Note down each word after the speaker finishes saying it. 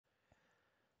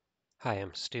Hi,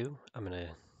 I'm Stu. I'm going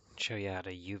to show you how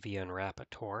to UV unwrap a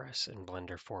torus in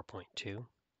Blender 4.2.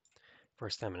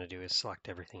 First thing I'm going to do is select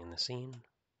everything in the scene,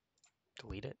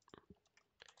 delete it.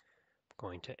 I'm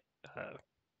going to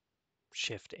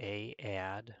Shift A,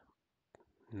 add,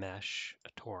 mesh,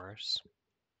 a torus,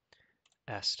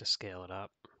 S to scale it up,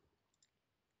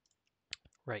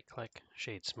 right click,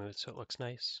 shade smooth so it looks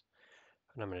nice.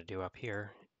 What I'm going to do up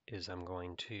here is I'm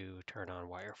going to turn on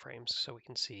wireframes so we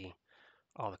can see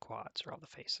all the quads or all the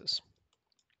faces.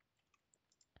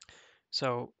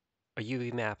 So a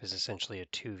UV map is essentially a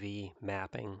 2V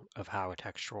mapping of how a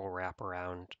texture will wrap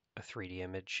around a 3D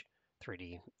image,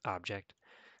 3D object.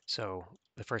 So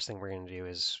the first thing we're going to do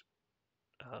is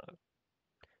uh,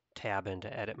 tab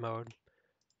into edit mode,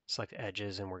 select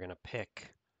edges, and we're going to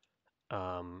pick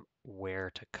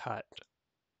where to cut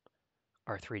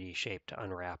our 3D shape to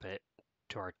unwrap it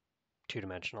to our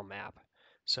two-dimensional map.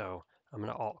 So I'm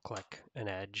going to alt-click an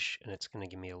edge, and it's going to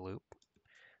give me a loop.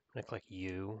 I'm going to click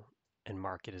U and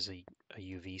mark it as a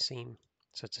UV seam.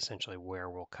 So it's essentially where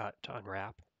we'll cut to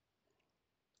unwrap.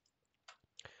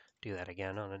 Do that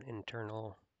again on an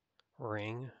internal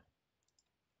ring.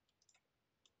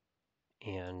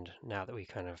 And now that we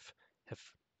kind of have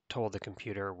told the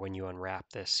computer when you unwrap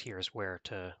this, here's where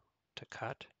to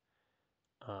cut,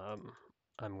 I'm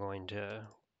going to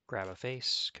grab a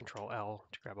face, Control L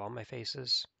to grab all my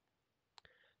faces.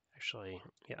 Actually,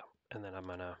 yeah, and then I'm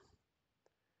going to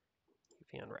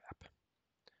UV unwrap.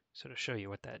 So to show you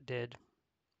what that did,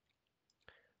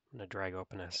 I'm going to drag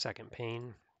open a second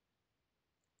pane.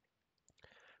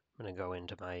 I'm going to go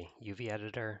into my UV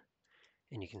editor,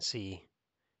 and you can see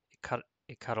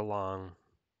it cut along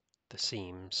the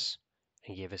seams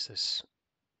and gave us this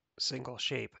single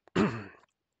shape,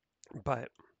 but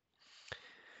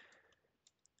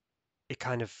it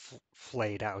kind of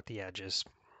flayed out the edges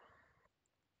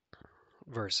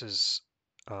versus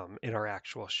in our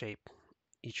actual shape.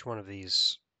 Each one of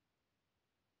these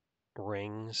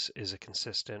rings is a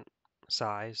consistent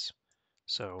size,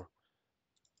 so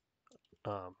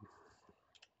um,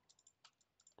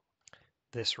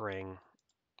 this ring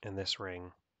and this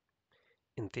ring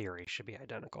in theory should be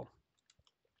identical.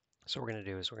 So what we're going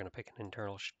to do is we're going to pick an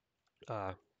internal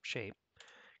shape,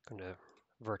 go into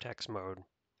vertex mode.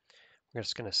 We're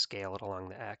just going to scale it along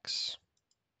the X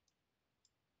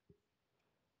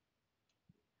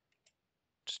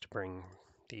just to bring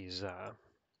these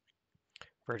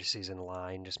vertices in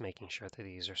line, just making sure that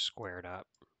these are squared up.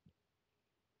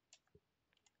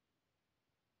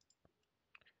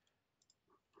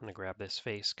 I'm going to grab this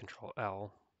face, Control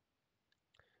L,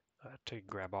 to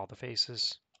grab all the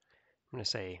faces. I'm going to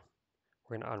say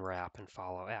we're going to unwrap and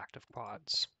follow active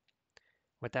quads.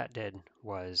 What that did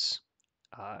was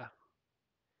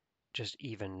just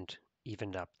evened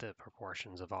up the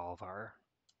proportions of all of our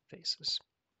faces.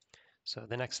 So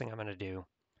the next thing I'm going to do,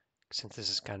 since this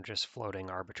is kind of just floating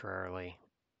arbitrarily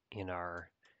in our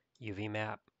UV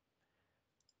map,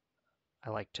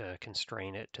 I like to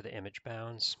constrain it to the image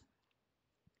bounds,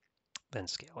 then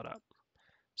scale it up.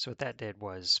 So what that did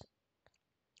was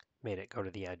made it go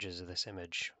to the edges of this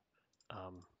image,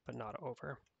 but not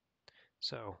over.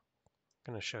 So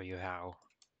I'm going to show you how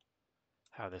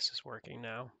this is working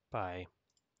now by,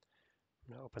 I'm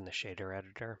going to open the shader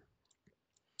editor.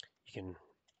 You can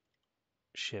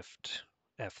Shift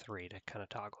F3 to kind of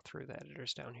toggle through the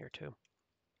editors down here too.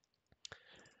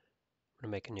 I'm going to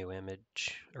make a new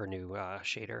image or new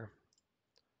shader.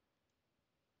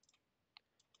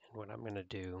 And what I'm going to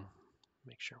do,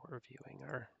 make sure we're viewing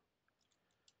our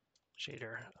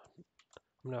shader.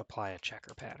 I'm going to apply a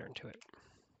checker pattern to it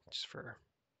just for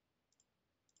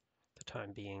the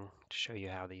time being to show you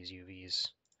how these UVs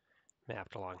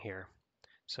mapped along here.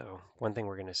 So one thing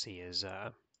we're going to see is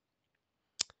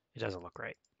it doesn't look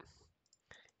right.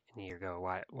 And you go,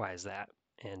 why is that?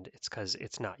 And it's because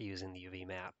it's not using the UV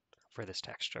map for this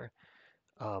texture.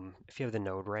 If you have the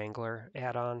Node Wrangler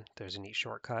add-on, there's a neat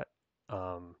shortcut.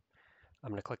 I'm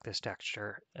going to click this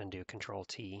texture and do Control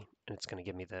T, and it's going to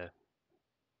give me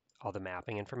all the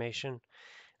mapping information.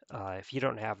 If you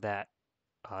don't have that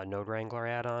Node Wrangler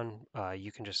add-on,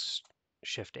 you can just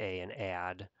Shift A and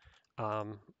add a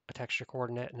texture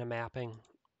coordinate and a mapping.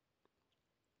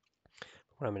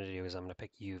 What I'm going to do is I'm going to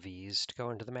pick UVs to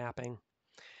go into the mapping,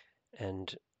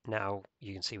 and now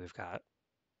you can see we've got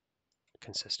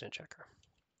consistent checker.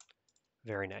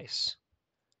 Very nice.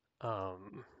 So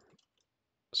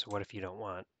what if you don't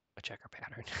want a checker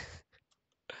pattern?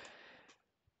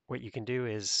 What you can do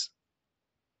is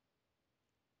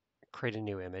create a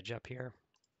new image up here,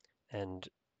 and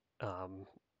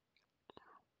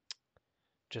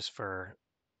just for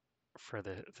for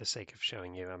the sake of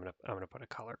showing you, I'm gonna put a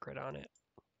color grid on it.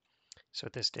 So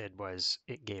what this did was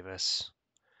it gave us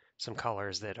some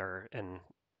colors that are in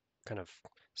kind of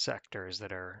sectors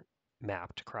that are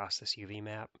mapped across this UV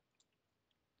map.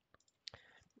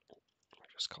 I'll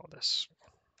just call this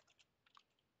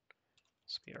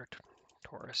be our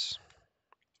torus.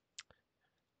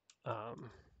 And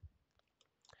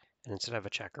instead of a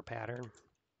checker pattern,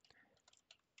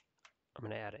 I'm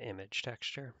going to add an image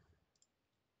texture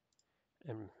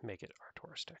and make it our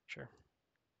torus texture.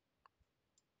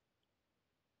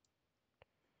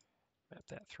 Map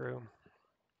that through.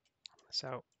 This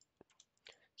out.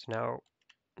 So now I'm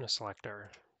going to select our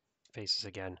faces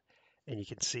again, and you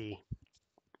can see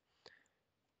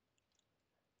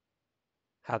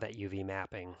how that UV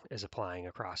mapping is applying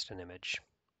across an image.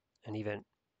 And even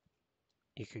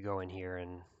you could go in here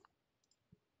and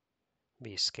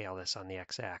scale this on the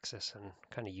x-axis and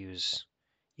kind of use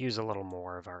a little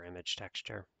more of our image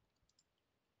texture.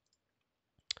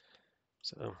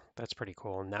 So that's pretty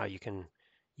cool. And now you can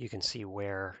see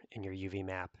where in your UV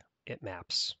map it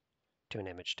maps to an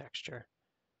image texture.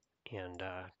 And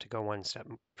to go one step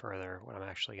further, what I'm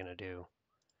actually going to do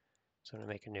is I'm going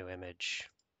to make a new image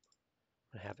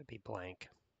and have it be blank.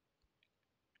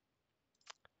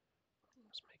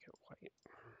 Let's make it white.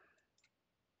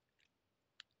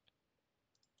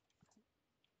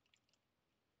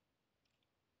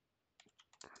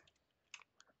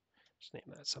 Just name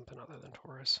that something other than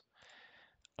Torus.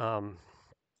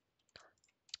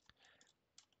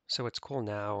 So what's cool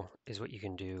now is what you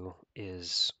can do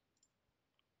is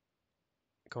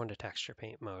go into texture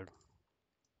paint mode.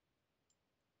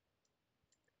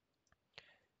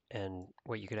 And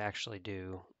what you could actually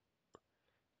do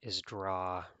is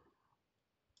draw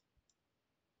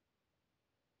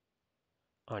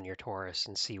on your torus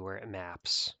and see where it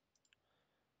maps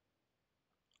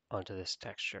onto this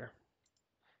texture.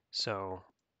 So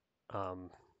I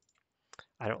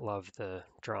don't love the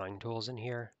drawing tools in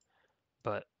here,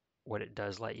 but what it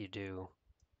does let you do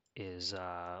is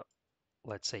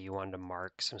let's say you wanted to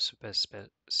mark some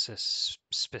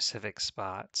specific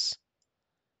spots.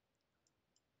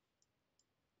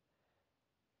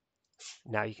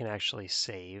 Now you can actually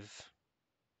save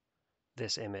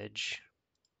this image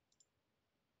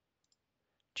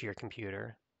to your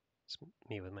computer. It's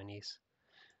me with my niece.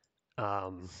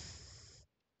 And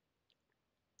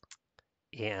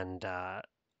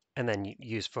then you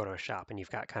use Photoshop, and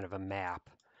you've got kind of a map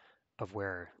of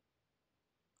where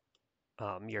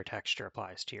your texture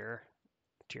applies to your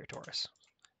torus.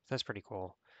 That's pretty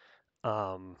cool.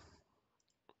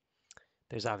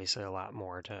 There's obviously a lot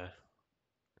more to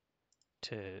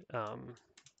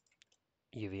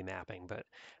UV mapping, but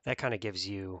that kind of gives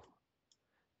you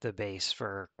the base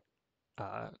for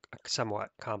a somewhat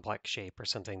complex shape or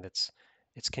something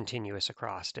it's continuous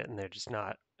across it, and they're just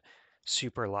not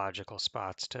super logical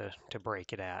spots to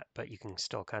break it at, but you can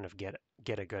still kind of get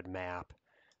a good map,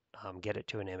 get it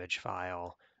to an image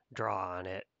file, draw on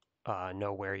it,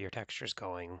 know where your texture is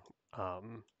going,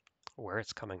 where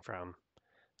it's coming from.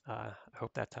 I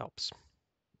hope that helps.